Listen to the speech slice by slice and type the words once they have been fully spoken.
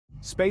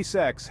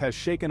SpaceX has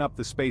shaken up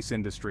the space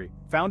industry.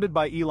 Founded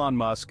by Elon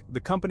Musk, the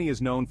company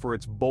is known for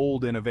its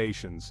bold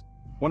innovations.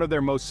 One of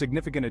their most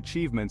significant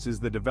achievements is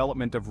the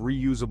development of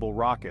reusable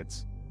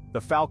rockets.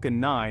 The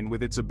Falcon 9,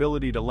 with its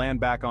ability to land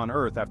back on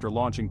Earth after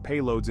launching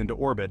payloads into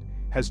orbit,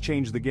 has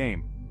changed the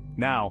game.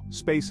 Now,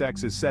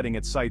 SpaceX is setting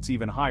its sights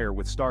even higher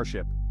with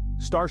Starship.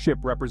 Starship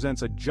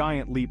represents a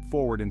giant leap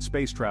forward in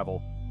space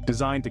travel,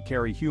 designed to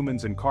carry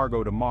humans and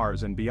cargo to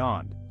Mars and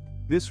beyond.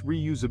 This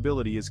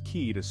reusability is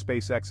key to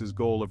SpaceX's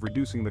goal of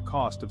reducing the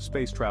cost of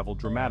space travel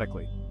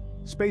dramatically.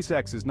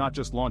 SpaceX is not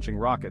just launching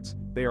rockets,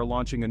 they are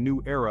launching a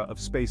new era of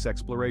space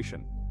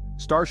exploration.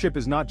 Starship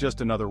is not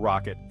just another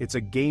rocket, it's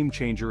a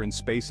game-changer in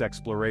space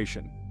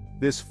exploration.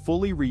 This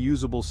fully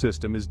reusable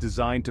system is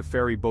designed to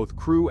ferry both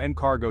crew and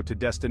cargo to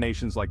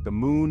destinations like the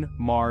Moon,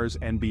 Mars,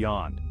 and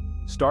beyond.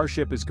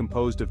 Starship is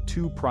composed of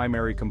two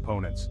primary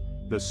components: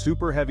 the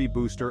Super Heavy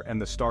booster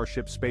and the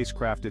Starship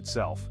spacecraft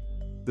itself.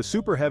 The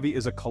Super Heavy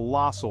is a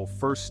colossal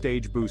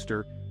first-stage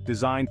booster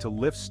designed to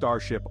lift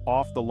Starship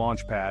off the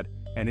launch pad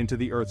and into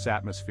the Earth's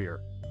atmosphere.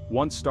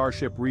 Once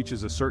Starship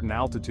reaches a certain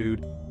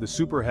altitude, the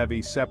Super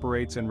Heavy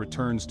separates and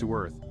returns to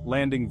Earth,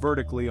 landing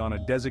vertically on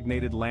a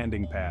designated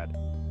landing pad.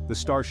 The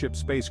Starship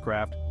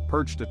spacecraft,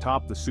 perched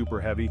atop the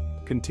Super Heavy,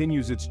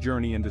 continues its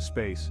journey into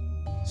space.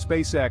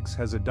 SpaceX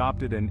has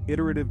adopted an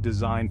iterative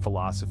design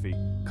philosophy,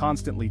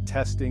 constantly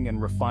testing and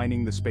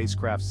refining the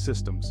spacecraft's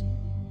systems.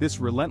 This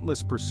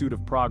relentless pursuit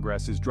of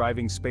progress is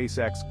driving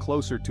SpaceX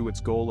closer to its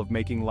goal of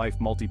making life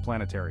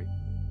multiplanetary.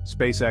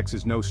 SpaceX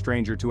is no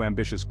stranger to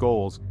ambitious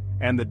goals,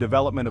 and the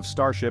development of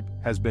Starship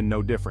has been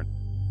no different.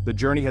 The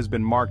journey has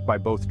been marked by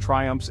both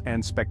triumphs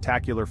and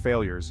spectacular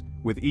failures,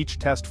 with each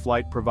test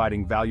flight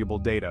providing valuable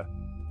data.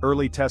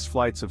 Early test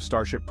flights of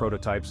Starship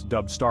prototypes,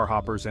 dubbed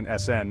Starhoppers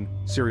and SN,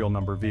 serial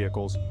number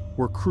vehicles,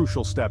 were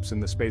crucial steps in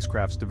the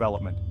spacecraft's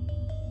development.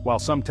 While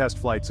some test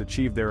flights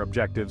achieved their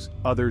objectives,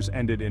 others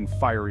ended in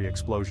fiery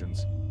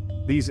explosions.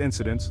 These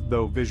incidents,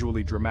 though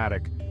visually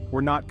dramatic,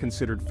 were not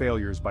considered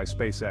failures by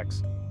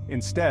SpaceX.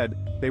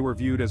 Instead, they were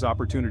viewed as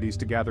opportunities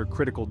to gather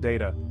critical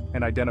data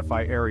and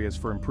identify areas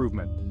for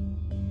improvement.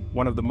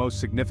 One of the most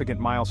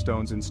significant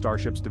milestones in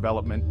Starship's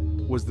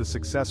development was the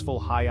successful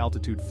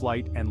high-altitude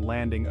flight and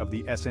landing of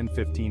the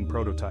SN-15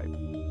 prototype.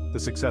 The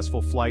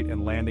successful flight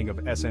and landing of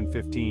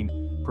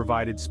SN-15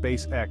 provided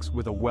SpaceX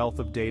with a wealth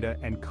of data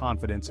and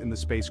confidence in the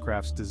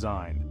spacecraft's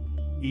design.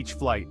 Each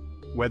flight,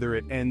 whether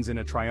it ends in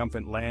a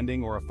triumphant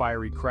landing or a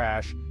fiery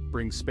crash,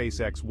 brings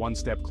SpaceX one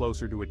step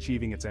closer to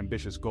achieving its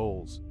ambitious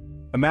goals.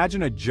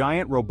 Imagine a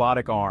giant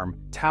robotic arm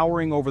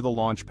towering over the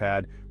launch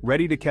pad,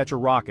 ready to catch a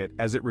rocket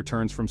as it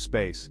returns from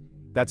space.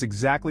 That's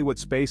exactly what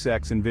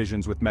SpaceX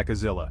envisions with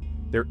Mechazilla,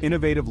 their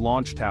innovative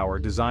launch tower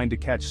designed to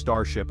catch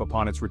Starship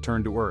upon its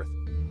return to Earth.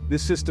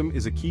 This system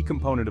is a key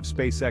component of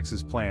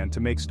SpaceX's plan to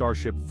make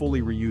Starship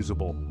fully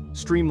reusable,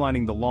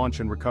 streamlining the launch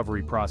and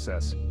recovery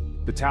process.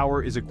 The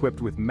tower is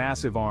equipped with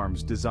massive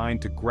arms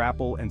designed to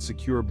grapple and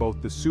secure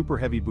both the Super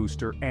Heavy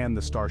booster and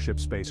the Starship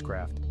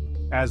spacecraft.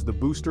 As the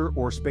booster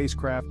or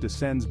spacecraft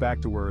descends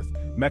back to Earth,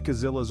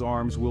 Mechazilla's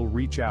arms will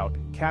reach out,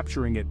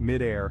 capturing it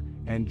mid-air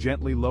and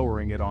gently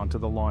lowering it onto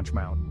the launch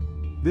mount.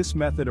 This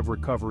method of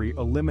recovery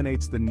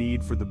eliminates the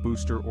need for the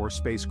booster or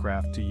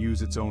spacecraft to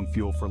use its own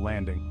fuel for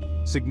landing,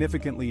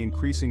 significantly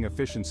increasing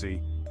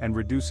efficiency and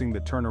reducing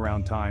the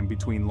turnaround time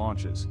between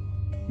launches.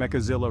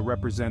 Mechazilla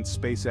represents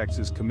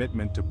SpaceX's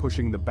commitment to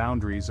pushing the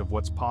boundaries of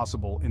what's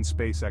possible in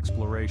space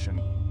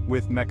exploration.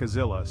 With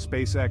Mechazilla,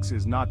 SpaceX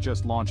is not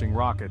just launching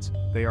rockets,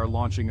 they are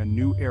launching a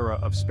new era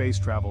of space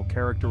travel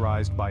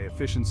characterized by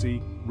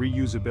efficiency,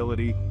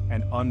 reusability,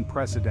 and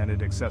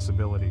unprecedented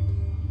accessibility.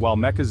 While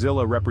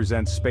Mechazilla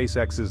represents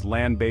SpaceX's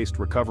land-based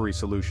recovery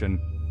solution,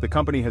 the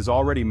company has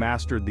already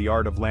mastered the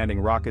art of landing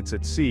rockets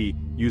at sea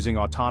using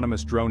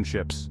autonomous drone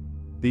ships.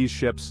 These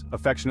ships,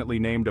 affectionately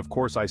named "Of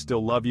Course I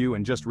Still Love You"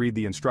 and "Just Read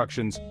the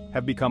Instructions,"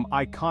 have become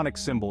iconic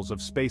symbols of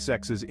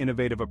SpaceX's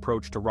innovative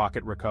approach to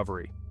rocket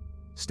recovery.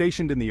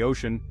 Stationed in the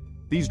ocean,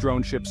 these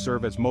drone ships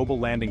serve as mobile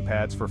landing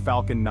pads for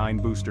Falcon 9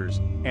 boosters,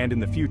 and in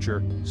the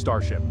future,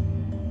 Starship.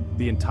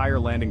 The entire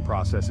landing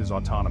process is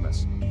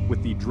autonomous,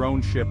 with the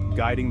drone ship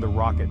guiding the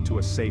rocket to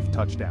a safe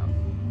touchdown.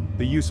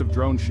 The use of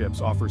drone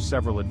ships offers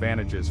several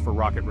advantages for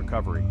rocket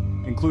recovery,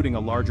 including a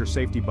larger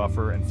safety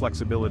buffer and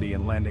flexibility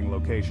in landing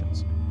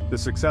locations. The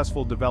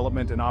successful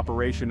development and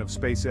operation of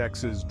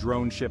SpaceX's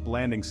drone ship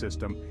landing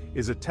system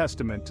is a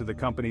testament to the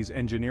company's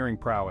engineering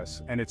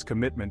prowess and its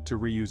commitment to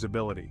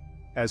reusability.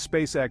 As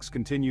SpaceX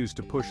continues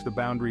to push the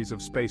boundaries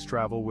of space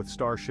travel with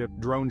Starship,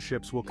 drone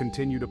ships will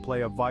continue to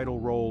play a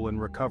vital role in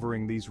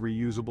recovering these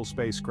reusable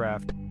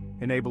spacecraft,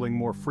 enabling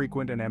more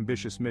frequent and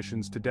ambitious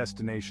missions to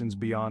destinations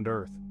beyond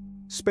Earth.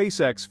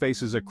 SpaceX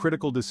faces a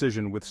critical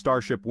decision with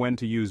Starship: when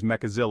to use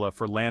Mechazilla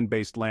for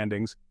land-based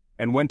landings,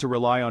 and when to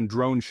rely on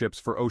drone ships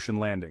for ocean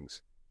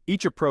landings.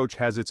 Each approach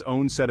has its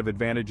own set of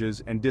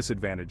advantages and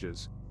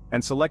disadvantages,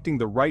 and selecting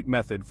the right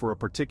method for a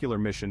particular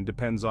mission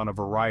depends on a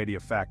variety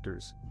of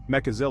factors.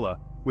 Mechazilla,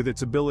 with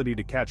its ability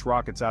to catch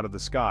rockets out of the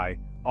sky,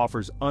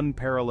 offers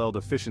unparalleled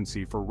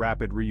efficiency for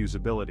rapid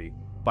reusability.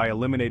 By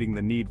eliminating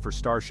the need for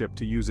Starship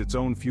to use its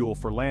own fuel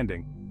for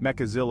landing,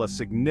 Mechazilla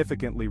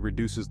significantly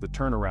reduces the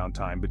turnaround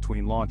time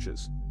between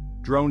launches.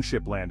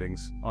 Droneship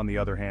landings, on the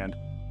other hand,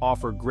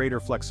 offer greater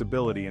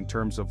flexibility in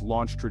terms of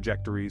launch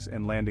trajectories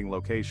and landing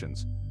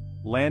locations.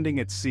 Landing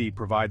at sea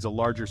provides a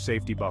larger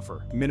safety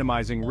buffer,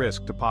 minimizing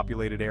risk to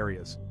populated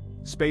areas.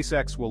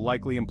 SpaceX will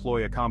likely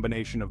employ a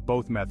combination of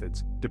both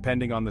methods,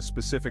 depending on the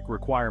specific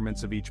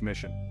requirements of each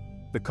mission.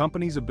 The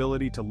company's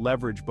ability to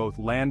leverage both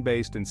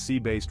land-based and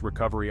sea-based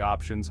recovery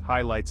options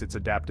highlights its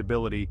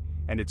adaptability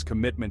and its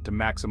commitment to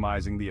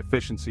maximizing the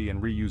efficiency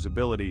and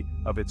reusability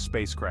of its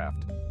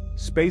spacecraft.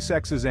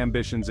 SpaceX's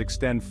ambitions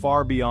extend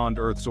far beyond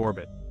Earth's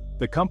orbit.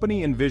 The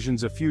company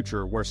envisions a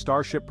future where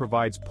Starship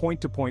provides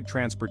point-to-point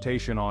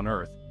transportation on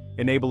Earth,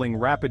 enabling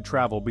rapid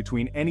travel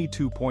between any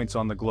 2 points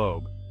on the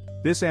globe.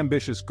 This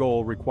ambitious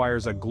goal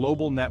requires a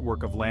global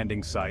network of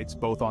landing sites,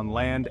 both on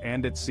land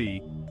and at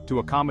sea, to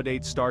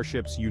accommodate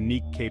Starship's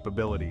unique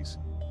capabilities.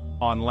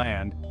 On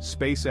land,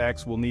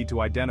 SpaceX will need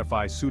to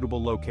identify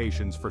suitable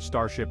locations for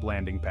Starship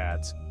landing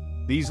pads.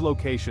 These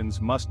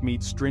locations must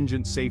meet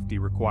stringent safety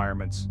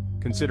requirements,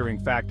 considering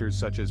factors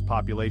such as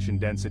population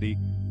density,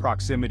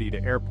 proximity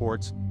to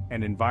airports,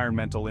 and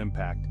environmental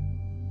impact.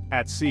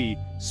 At sea,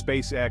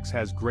 SpaceX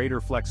has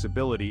greater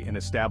flexibility in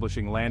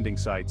establishing landing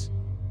sites.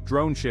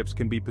 Droneships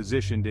can be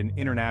positioned in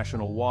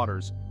international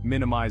waters,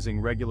 minimizing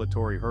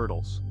regulatory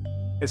hurdles.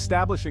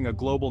 Establishing a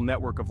global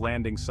network of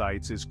landing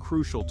sites is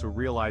crucial to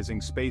realizing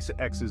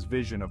SpaceX's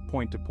vision of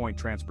point-to-point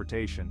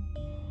transportation.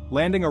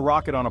 Landing a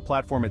rocket on a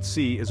platform at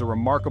sea is a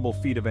remarkable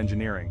feat of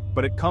engineering,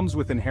 but it comes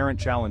with inherent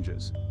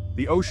challenges.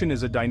 The ocean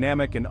is a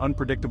dynamic and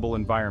unpredictable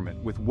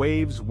environment, with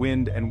waves,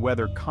 wind, and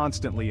weather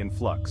constantly in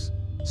flux.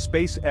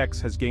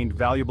 SpaceX has gained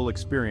valuable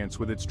experience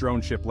with its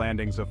Droneship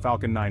landings of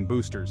Falcon 9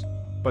 boosters,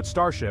 but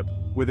Starship,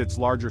 with its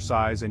larger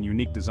size and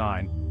unique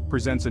design,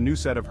 presents a new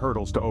set of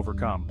hurdles to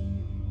overcome.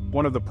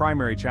 One of the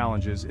primary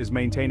challenges is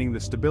maintaining the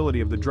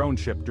stability of the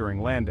Droneship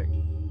during landing.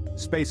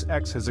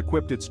 SpaceX has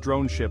equipped its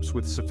Droneships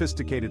with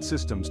sophisticated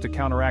systems to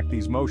counteract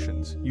these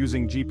motions,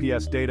 using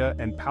GPS data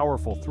and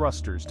powerful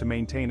thrusters to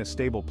maintain a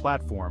stable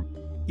platform,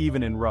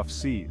 even in rough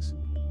seas.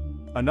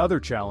 Another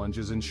challenge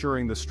is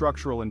ensuring the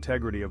structural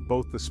integrity of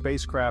both the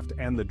spacecraft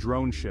and the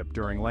Droneship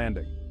during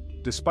landing.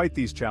 Despite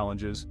these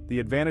challenges, the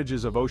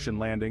advantages of ocean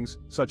landings,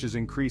 such as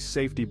increased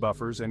safety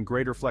buffers and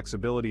greater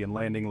flexibility in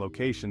landing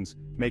locations,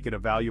 make it a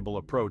valuable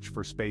approach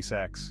for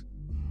SpaceX.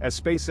 As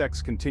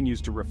SpaceX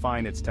continues to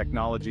refine its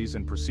technologies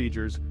and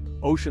procedures,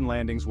 ocean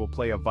landings will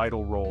play a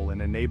vital role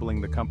in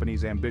enabling the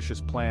company's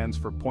ambitious plans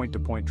for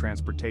point-to-point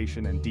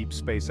transportation and deep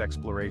space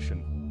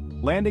exploration.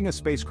 Landing a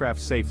spacecraft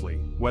safely,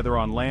 whether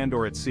on land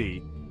or at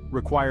sea,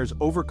 requires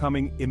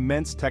overcoming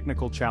immense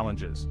technical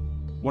challenges.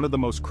 One of the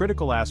most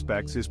critical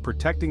aspects is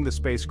protecting the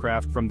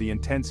spacecraft from the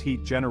intense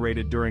heat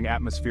generated during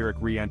atmospheric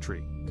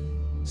re-entry.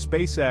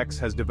 SpaceX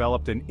has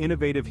developed an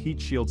innovative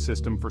heat shield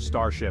system for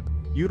Starship,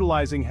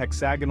 utilizing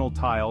hexagonal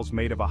tiles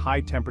made of a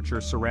high-temperature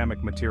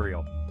ceramic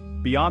material.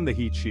 Beyond the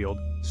heat shield,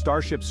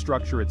 Starship's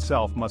structure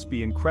itself must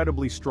be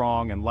incredibly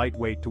strong and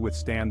lightweight to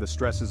withstand the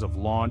stresses of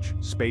launch,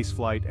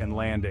 spaceflight, and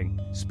landing.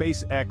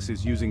 SpaceX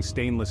is using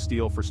stainless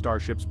steel for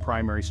Starship's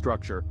primary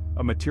structure,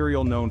 a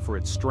material known for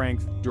its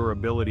strength,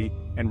 durability,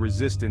 and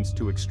resistance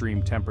to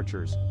extreme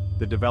temperatures.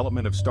 The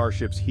development of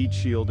Starship's heat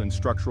shield and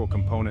structural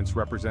components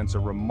represents a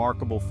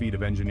remarkable feat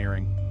of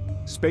engineering.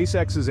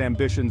 SpaceX's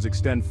ambitions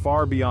extend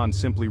far beyond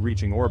simply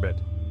reaching orbit.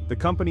 The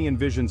company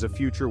envisions a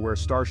future where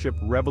Starship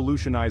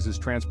revolutionizes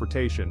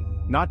transportation,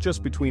 not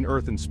just between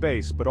Earth and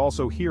space, but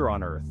also here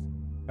on Earth.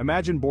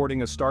 Imagine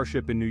boarding a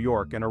Starship in New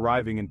York and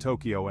arriving in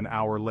Tokyo an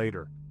hour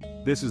later.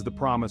 This is the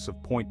promise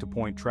of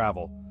point-to-point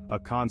travel, a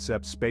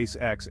concept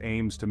SpaceX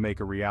aims to make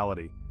a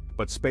reality.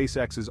 But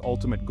SpaceX's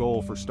ultimate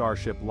goal for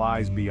Starship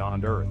lies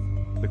beyond Earth.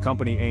 The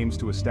company aims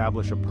to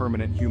establish a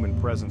permanent human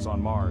presence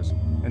on Mars,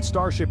 and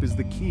Starship is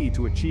the key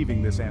to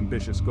achieving this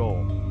ambitious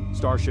goal.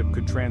 Starship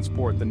could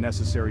transport the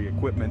necessary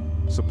equipment,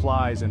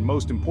 supplies, and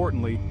most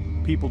importantly,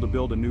 people to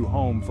build a new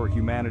home for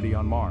humanity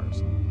on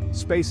Mars.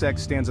 SpaceX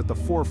stands at the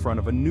forefront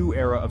of a new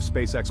era of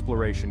space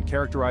exploration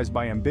characterized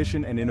by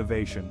ambition and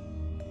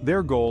innovation.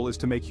 Their goal is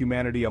to make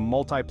humanity a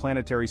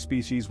multi-planetary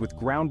species with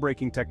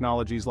groundbreaking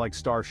technologies like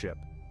Starship.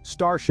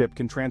 Starship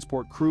can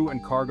transport crew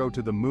and cargo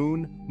to the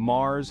Moon,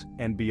 Mars,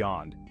 and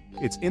beyond.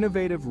 Its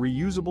innovative,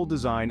 reusable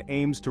design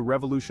aims to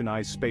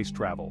revolutionize space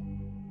travel.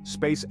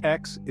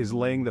 SpaceX is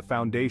laying the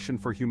foundation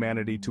for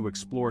humanity to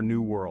explore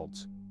new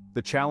worlds.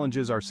 The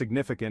challenges are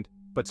significant,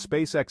 but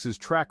SpaceX's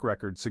track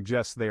record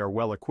suggests they are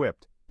well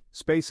equipped.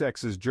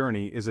 SpaceX's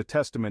journey is a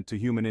testament to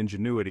human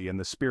ingenuity and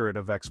the spirit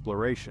of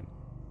exploration.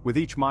 With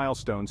each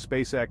milestone,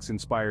 SpaceX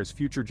inspires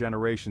future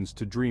generations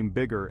to dream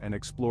bigger and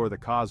explore the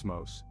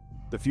cosmos.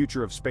 The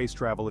future of space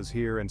travel is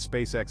here, and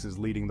SpaceX is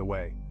leading the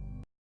way.